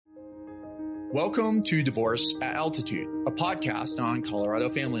Welcome to Divorce at Altitude, a podcast on Colorado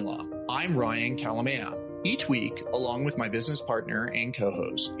family law. I'm Ryan Calamea. Each week, along with my business partner and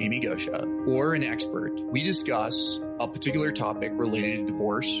co-host, Amy Gosha, or an expert, we discuss a particular topic related to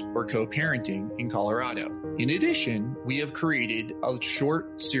divorce or co-parenting in Colorado. In addition, we have created a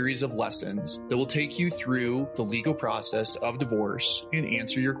short series of lessons that will take you through the legal process of divorce and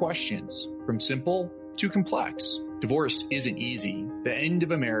answer your questions, from simple to complex. Divorce isn't easy. The end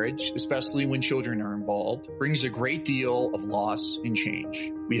of a marriage, especially when children are involved, brings a great deal of loss and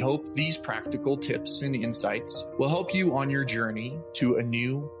change. We hope these practical tips and insights will help you on your journey to a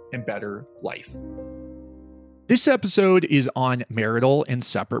new and better life. This episode is on marital and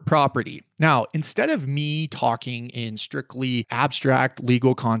separate property. Now, instead of me talking in strictly abstract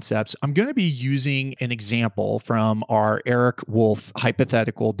legal concepts, I'm going to be using an example from our Eric Wolf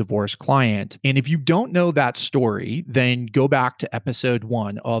hypothetical divorce client. And if you don't know that story, then go back to episode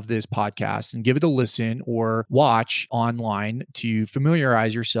 1 of this podcast and give it a listen or watch online to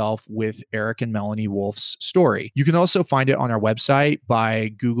familiarize yourself with Eric and Melanie Wolf's story. You can also find it on our website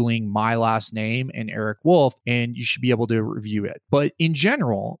by Googling my last name and Eric Wolf, and you should be able to review it. But in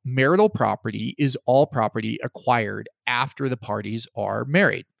general, marital property is all property acquired after the parties are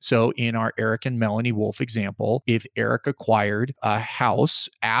married. So in our Eric and Melanie Wolf example, if Eric acquired a house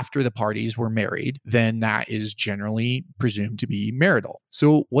after the parties were married, then that is generally presumed to be marital.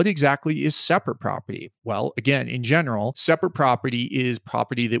 So what exactly is separate property? Well, again, in general, separate property is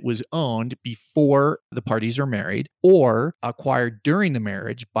property that was owned before the parties are married or acquired during the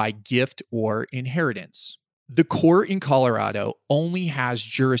marriage by gift or inheritance. The court in Colorado only has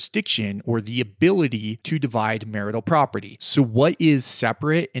jurisdiction or the ability to divide marital property. So what is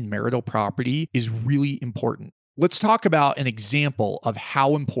separate and marital property is really important. Let's talk about an example of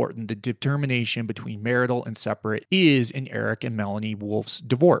how important the determination between marital and separate is in Eric and Melanie Wolf's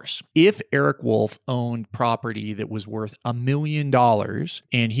divorce. If Eric Wolf owned property that was worth $1 million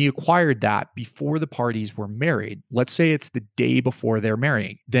and he acquired that before the parties were married, let's say it's the day before they're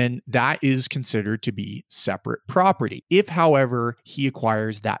marrying, then that is considered to be separate property. If, however, he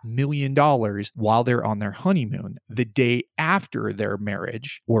acquires that $1 million while they're on their honeymoon, the day after their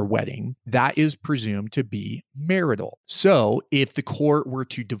marriage or wedding, that is presumed to be marital. So if the court were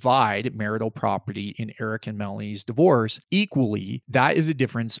to divide marital property in Eric and Melanie's divorce equally, that is a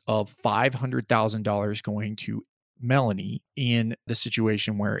difference of $500,000 going to Melanie in the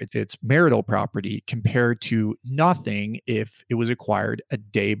situation where it's marital property compared to nothing if it was acquired a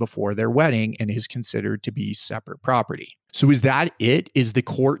day before their wedding and is considered to be separate property. So is that it? Is the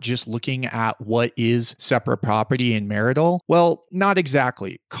court just looking at what is separate property and marital? Well, not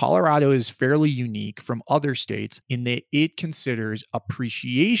exactly. Colorado is fairly unique from other states in that it considers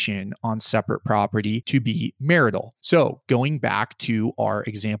appreciation on separate property to be marital. So going back to our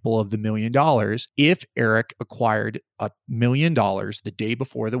example of the $1 million, if Eric acquired $1 million the day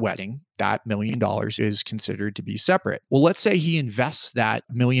before the wedding, that $1 million is considered to be separate. Well, let's say he invests that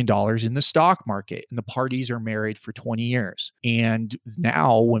 $1 million in the stock market and the parties are married for 20 years. And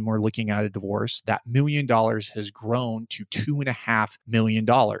now when we're looking at a divorce, that $1 million has grown to $2.5 million.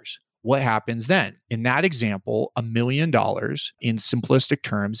 What happens then? In that example, $1 million in simplistic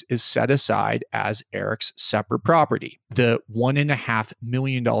terms is set aside as Eric's separate property. The $1.5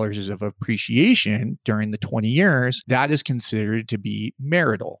 million of appreciation during the 20 years, that is considered to be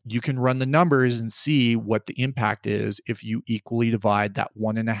marital. You can run the numbers and see what the impact is if you equally divide that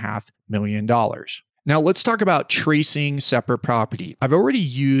 $1.5 million. Now, let's talk about tracing separate property. I've already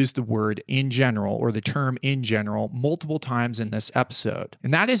used the word in general or the term in general multiple times in this episode.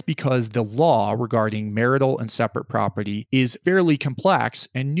 And that is because the law regarding marital and separate property is fairly complex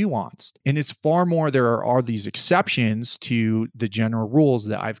and nuanced. And it's far more, there are these exceptions to the general rules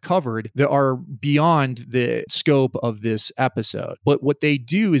that I've covered that are beyond the scope of this episode. But what they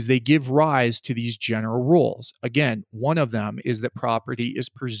do is they give rise to these general rules. Again, one of them is that property is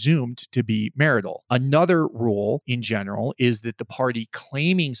presumed to be marital. Another rule in general is that the party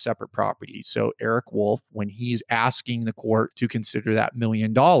claiming separate property, so Eric Wolf, when he's asking the court to consider that $1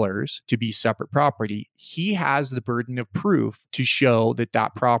 million to be separate property, he has the burden of proof to show that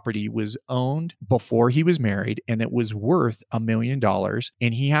that property was owned before he was married and it was worth $1 million,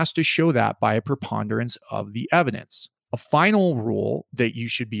 and he has to show that by a preponderance of the evidence. A final rule that you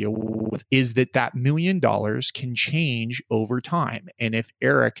should be aware with is that $1 million can change over time. And if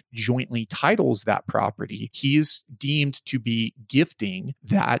Eric jointly titles that property, he is deemed to be gifting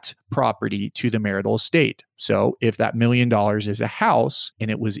that property to the marital estate. So if that $1 million is a house and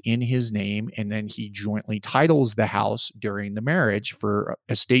it was in his name, and then he jointly titles the house during the marriage for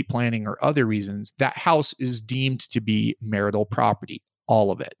estate planning or other reasons, that house is deemed to be marital property. all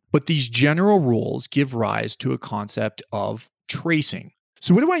of it. But these general rules give rise to a concept of tracing.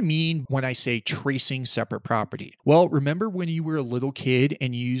 So what do I mean when I say tracing separate property? Well, remember when you were a little kid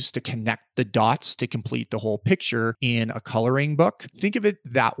and you used to connect the dots to complete the whole picture in a coloring book? Think of it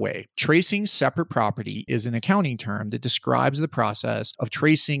that way. Tracing separate property is an accounting term that describes the process of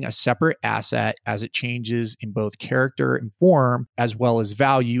tracing a separate asset as it changes in both character and form, as well as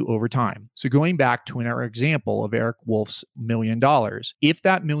value over time. So going back to our example of Eric Wolf's $1 million, if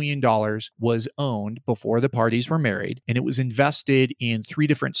that $1 million was owned before the parties were married and it was invested in 3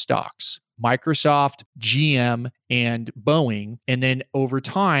 different stocks: Microsoft, GM, and Boeing. And then over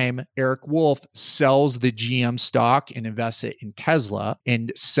time, Eric Wolf sells the GM stock and invests it in Tesla,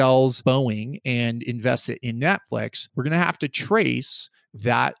 and sells Boeing and invests it in Netflix. We're going to have to trace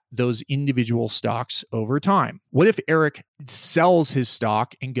those individual stocks over time. What if Eric sells his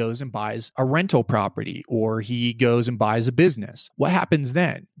stock and goes and buys a rental property, or he goes and buys a business? What happens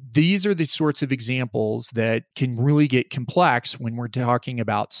then? These are the sorts of examples that can really get complex when we're talking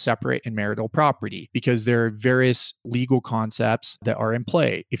about separate and marital property, because there are various legal concepts that are in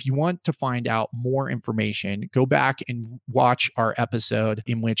play. If you want to find out more information, go back and watch our episode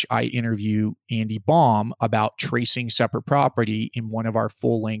in which I interview Andy Baum about tracing separate property in one of our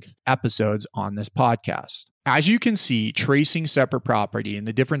full-length episodes on this podcast. As you can see, tracing separate property and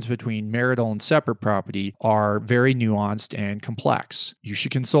the difference between marital and separate property are very nuanced and complex. You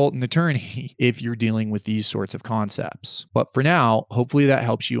should consult an attorney if you're dealing with these sorts of concepts. But for now, hopefully that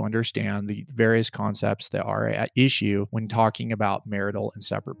helps you understand the various concepts that are at issue when talking about marital and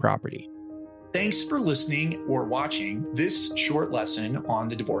separate property. Thanks for listening or watching this short lesson on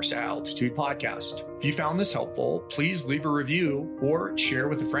the Divorce at Altitude podcast. If you found this helpful, please leave a review or share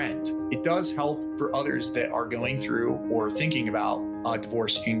with a friend. It does help for others that are going through or thinking about a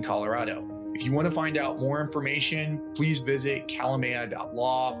divorce in Colorado. If you want to find out more information, please visit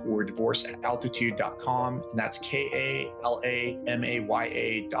kalamaya.law or divorceataltitude.com, and that's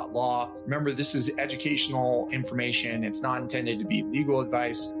KALAMAYA.law. Remember, this is educational information. It's not intended to be legal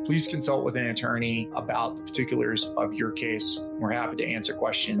advice. Please consult with an attorney about the particulars of your case. We're happy to answer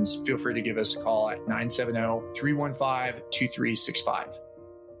questions. Feel free to give us a call at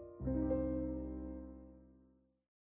 970-315-2365.